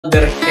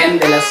Virgen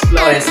De Las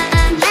Flores.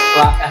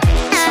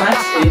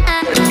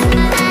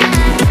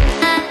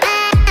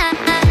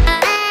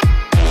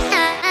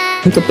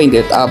 To paint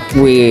it up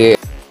with...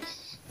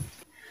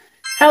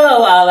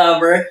 Hello, Al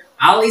lover!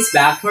 Al is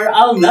back for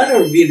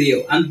another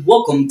video and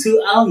welcome to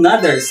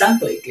another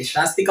Santo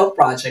Ecclesiastical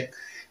project.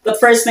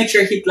 But first, make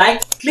sure hit like,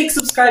 click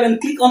subscribe,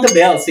 and click on the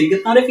bell so you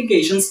get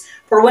notifications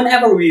for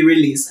whenever we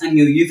release a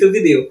new YouTube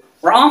video.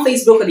 We're on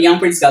Facebook at Young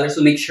Prince Scholar,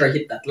 so make sure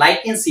hit that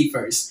like and see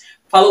first.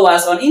 Follow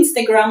us on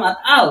Instagram at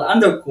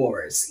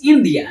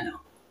al_Indiano.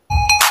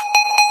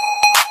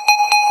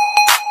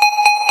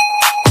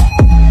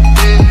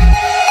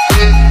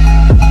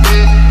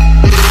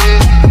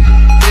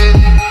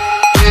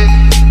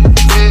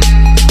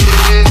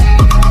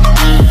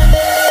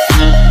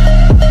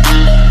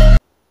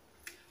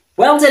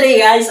 Well, today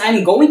guys,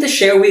 I'm going to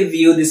share with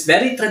you this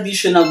very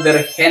traditional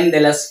Virgen De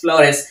Las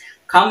Flores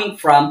coming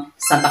from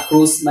Santa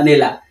Cruz,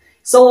 Manila.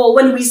 So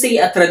when we say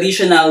a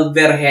traditional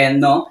Virgen,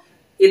 no,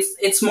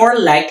 it's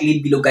more likely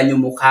bilugan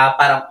yung mukha,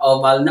 parang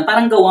oval, na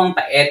parang gawang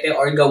paete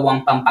or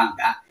gawang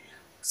Pampanga.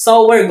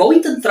 So we're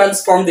going to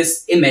transform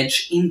this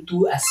image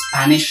into a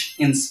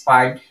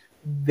Spanish-inspired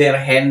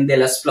Virgen De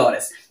Las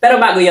Flores.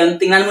 Pero bago yun,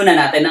 tingnan muna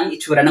natin ang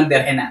itsura ng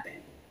Virgen natin.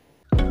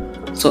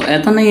 So,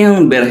 eto na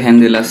yung Berhen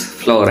De Las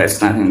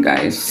Flores natin,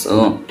 guys.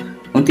 So,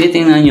 kung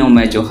titingnan nyo,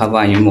 medyo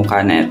haba yung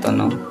mukha na ito,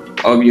 no?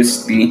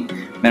 Obviously,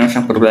 meron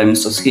siyang problema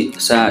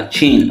sa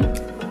chin.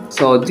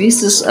 So,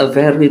 this is a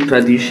very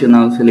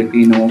traditional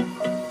Filipino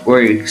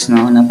works,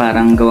 no? Na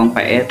parang gawang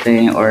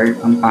paete or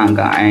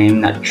Pampanga,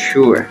 I'm not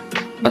sure.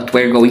 But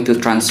we're going to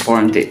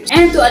transform this.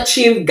 And to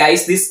achieve,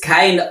 guys, this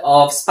kind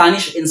of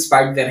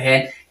Spanish-inspired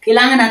Virgen,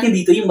 kailangan natin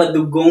dito yung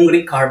madugong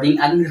recarving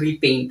and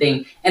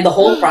repainting. And the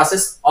whole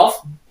process of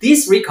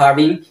this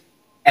recarving,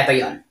 eto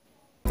yon.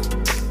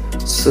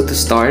 So to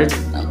start,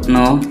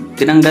 no,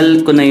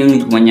 tinanggal ko na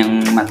yung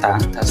kanyang mata.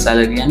 Tapos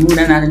lalagyan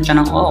muna natin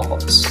siya ng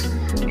okos.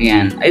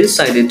 Ayan, I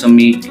decided to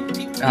make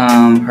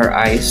her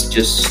eyes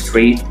just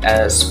straight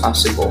as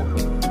possible.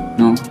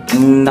 No,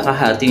 yung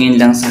nakahatingin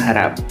lang sa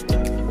harap.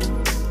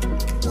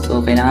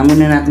 So kailangan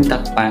muna natin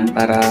takpan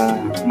para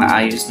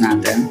maayos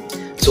natin.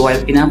 So while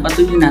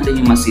pinapatuloy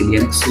natin yung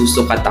masilya,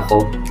 nagsusukat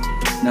ako,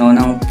 no,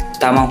 ng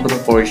tamang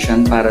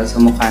proportion para sa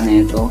mukha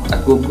na ito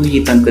at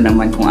guguhitan ko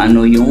naman kung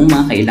ano yung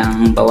mga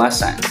kailangang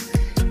bawasan.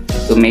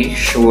 To make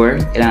sure,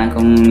 kailangan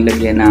kong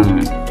lagyan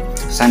ng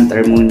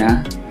center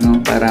muna, no,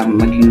 para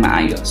maging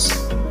maayos.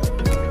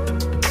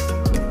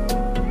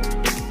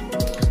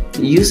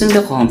 Using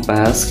the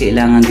compass,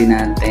 kailangan din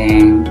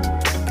natin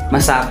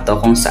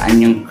masakto kung saan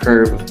yung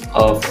curve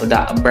of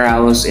the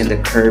brows and the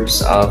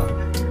curves of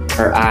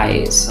her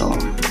eyes. So,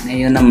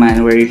 ngayon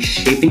naman, we're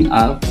shaping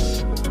up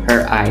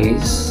her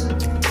eyes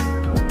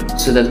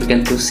so that we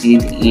can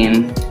proceed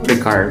in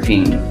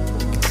recarving.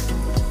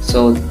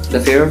 So, the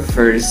very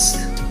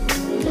first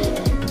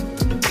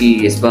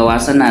is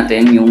bawasan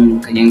natin yung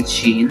kanyang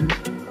chin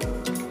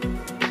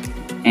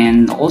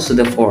and also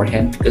the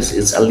forehead because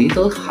it's a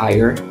little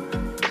higher,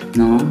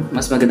 no?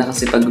 Mas maganda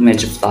kasi pag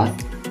medyo flat.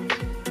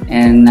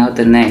 And now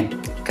the neck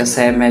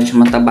kasi medyo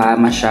mataba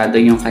masyado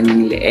yung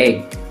kanyang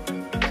leeg.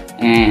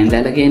 And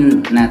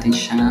lalagyan natin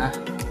siya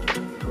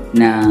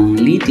ng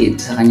litid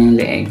sa kanyang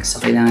leeg.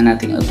 So, kailangan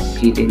natin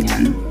agupitin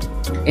yan.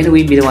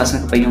 Anyway,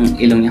 binawasan ko pa yung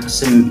ilong niya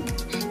kasi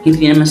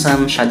hindi naman sa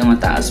masyadong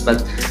mataas.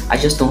 But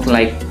I just don't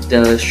like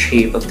the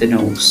shape of the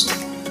nose.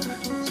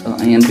 So,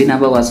 ayan,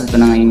 binabawasan ko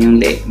na ngayon yung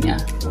leeg niya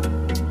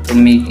to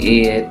make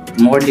it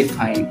more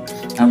defined.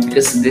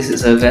 Because this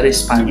is a very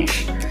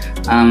Spanish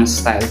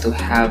style to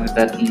have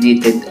that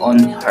litid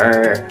on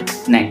her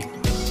neck.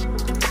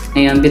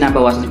 Ngayon,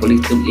 binabawasan ko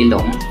ulit yung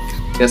ilong.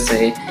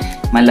 Kasi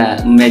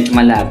medyo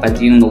malapad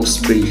yung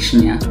nose bridge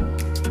niya.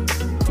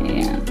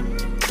 Ayan.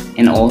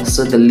 And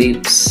also the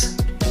lips.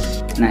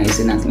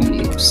 Naisin natin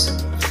yung lips.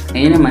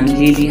 Ngayon naman,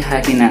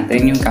 lilihahin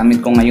natin. Yung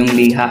gamit ko ngayong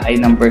liha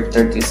ay number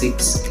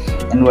 36.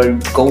 And we're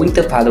going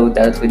to follow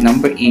that with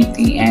number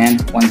 80 and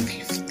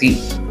 150.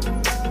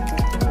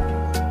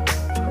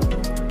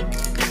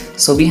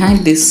 So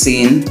behind this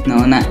scene,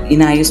 no, na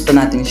inayos pa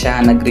natin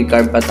siya,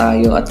 nag-recarve pa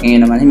tayo. At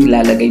ngayon naman,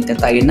 nilalagay na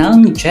tayo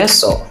ng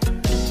gesso.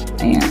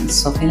 Ayan,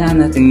 so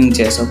kailangan natin yung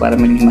gesso para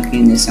maging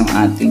makinis yung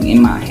ating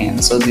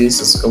imahen. So this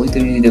is going to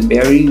be the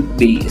very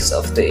base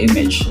of the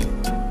image,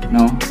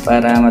 no?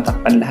 Para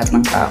matakpan lahat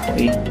ng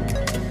kahoy.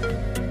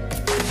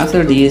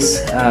 After this,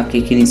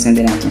 kikinisin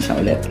din natin siya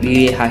ulit.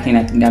 Lihahin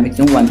natin gamit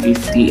yung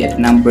 150 at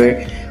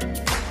number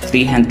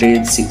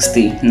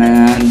 360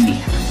 na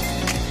liha.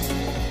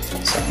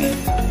 So, ayan.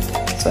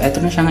 So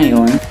eto na siya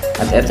ngayon.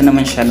 At eto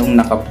naman siya nung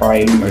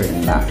naka-primer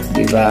na.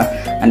 Diba?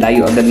 Ang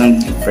layo agad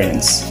ng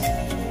difference.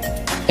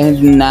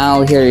 And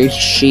now here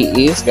she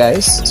is,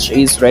 guys.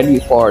 She is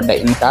ready for the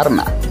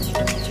encarna.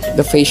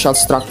 The facial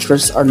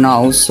structures are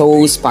now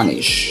so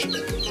Spanish.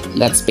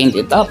 Let's paint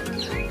it up.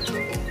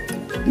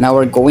 Now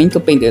we're going to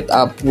paint it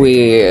up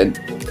with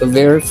the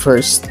very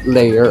first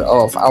layer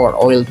of our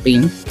oil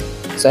paint.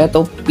 So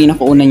ito,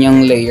 pinakauna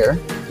niyang layer.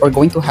 We're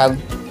going to have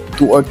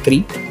 2 or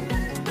 3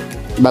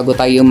 bago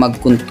tayo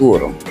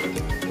mag-contour.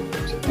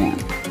 Ayan.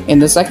 In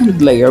the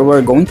second layer,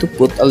 we're going to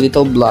put a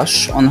little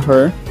blush on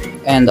her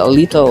and a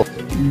little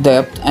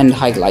depth and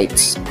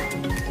highlights.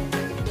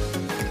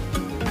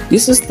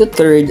 This is the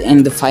third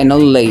and the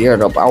final layer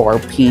of our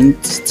paint.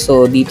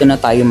 So dito na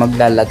tayo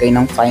maglalagay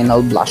ng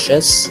final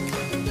blushes,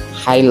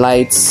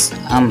 highlights,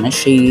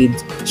 shade,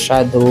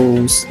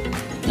 shadows,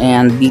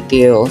 and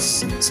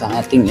details sa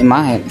ating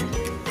imahe.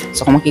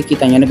 So kung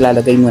makikita nyo,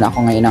 naglalagay muna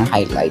ako ngayon ng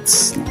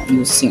highlights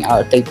using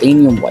our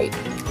titanium white.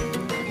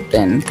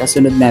 Then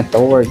kasunod na ito,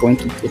 we're going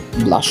to put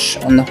blush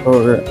on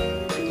her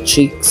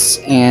cheeks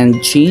and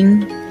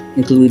chin,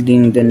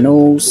 including the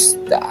nose,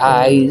 the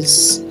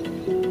eyes,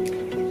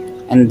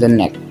 and the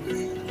neck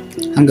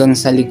hanggang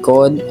sa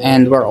likod.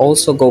 And we're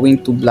also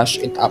going to blush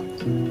it up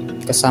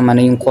kasama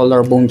na yung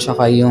collarbone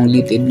tsaka yung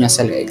litid niya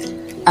sa leg.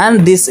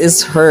 And this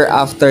is her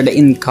after the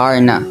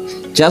incarna,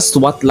 just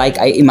what like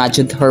I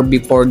imagined her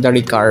before the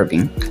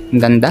recarving. Ang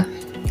ganda.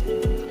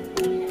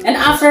 And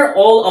after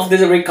all of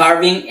the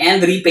recarving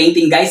and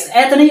repainting, guys,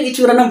 eto na yung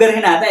itsura ng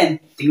Berhen natin.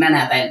 Tingnan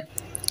natin.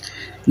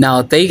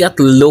 Now, take a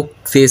look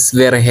this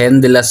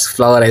Virgen De Las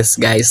Flores,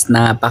 guys.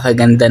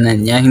 Napakaganda na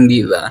niya,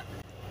 hindi ba?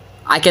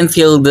 I can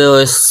feel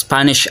the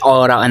Spanish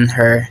aura on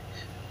her.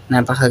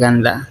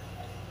 Napakaganda.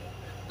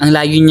 Ang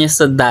layo niya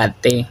sa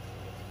dati.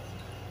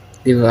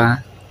 Di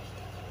ba?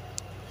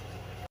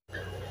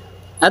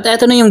 At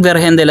eto na yung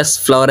Virgen De Las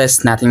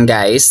Flores natin,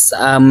 guys.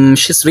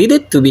 She's ready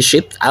to be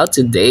shipped out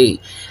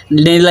today.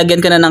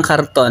 Nilagyan ko na ng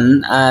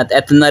karton at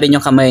eto na rin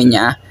yung kamay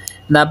niya.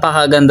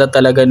 Napakaganda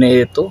talaga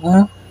nito.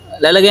 Oh.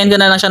 Lalagyan ko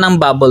na lang siya ng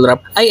bubble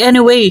wrap. Ay,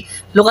 anyway,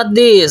 look at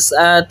this.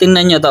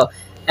 Tingnan nyo to.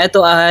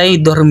 Ito ay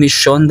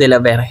Dormition de la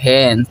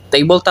Virgen.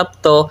 Tabletop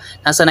to.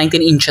 Nasa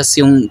 19 inches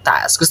yung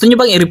taas. Gusto nyo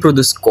bang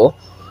i-reproduce ko?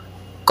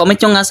 Comment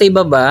nyo nga sa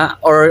ibaba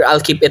or I'll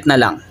keep it na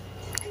lang.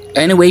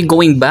 Anyway,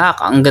 going back.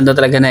 Ang ganda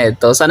talaga na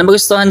ito. Sana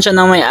magustuhan siya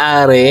ng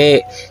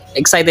may-ari.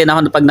 Excited ako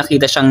na pag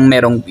nakita siyang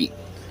merong wig.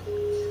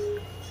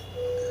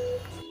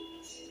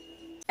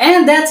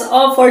 And that's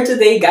all for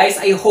today, guys.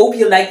 I hope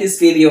you like this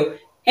video.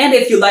 And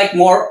if you like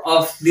more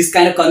of this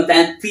kind of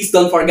content, please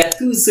don't forget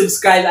to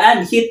subscribe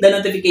and hit the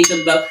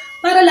notification bell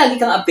para lagi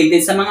kang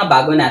updated sa mga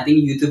bago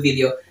nating YouTube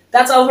video.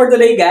 That's all for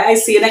today,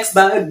 guys. See you next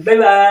time.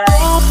 Bye-bye!